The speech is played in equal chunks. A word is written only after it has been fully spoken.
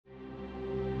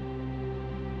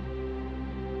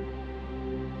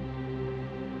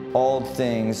all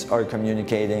things are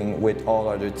communicating with all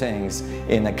other things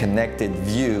in a connected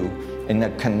view, in a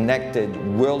connected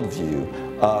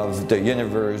worldview of the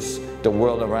universe, the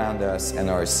world around us, and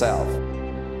ourselves.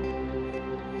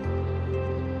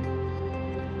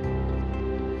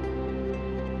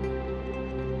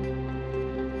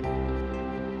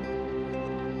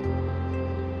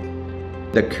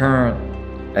 The current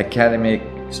academic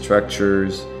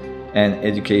structures and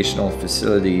educational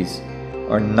facilities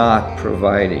are not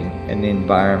providing an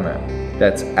environment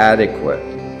that's adequate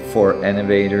for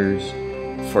innovators,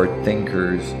 for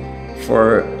thinkers,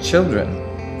 for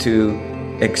children to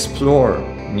explore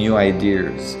new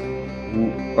ideas.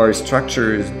 Our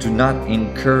structures do not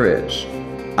encourage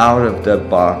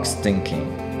out-of-the-box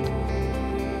thinking.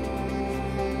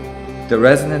 The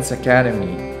Resonance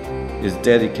Academy is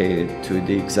dedicated to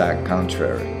the exact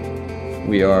contrary.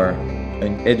 We are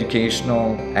an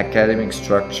educational academic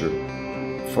structure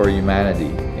for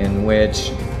humanity in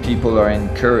which people are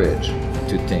encouraged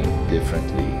to think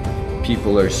differently.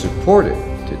 People are supported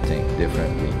to think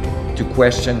differently, to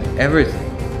question everything.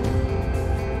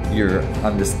 Your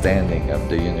understanding of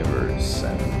the universe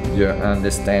and your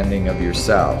understanding of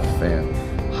yourself and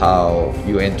how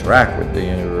you interact with the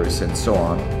universe and so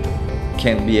on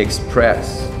can be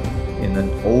expressed in an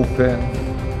open,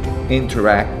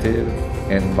 interactive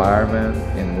environment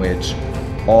in which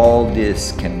all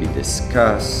this can be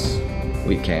discussed.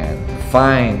 We can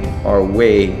find our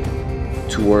way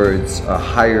towards a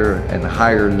higher and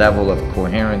higher level of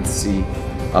coherency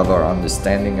of our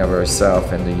understanding of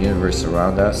ourselves and the universe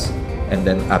around us, and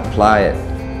then apply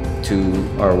it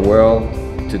to our world,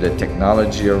 to the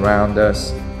technology around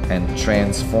us, and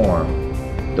transform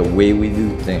the way we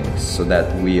do things so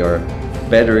that we are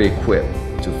better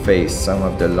equipped to face some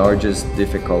of the largest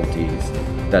difficulties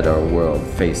that our world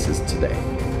faces today.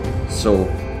 So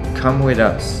come with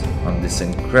us on this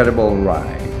incredible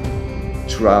ride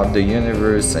throughout the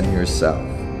universe and yourself,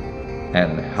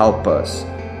 and help us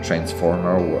transform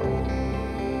our world.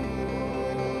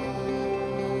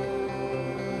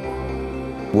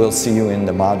 We'll see you in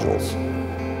the modules.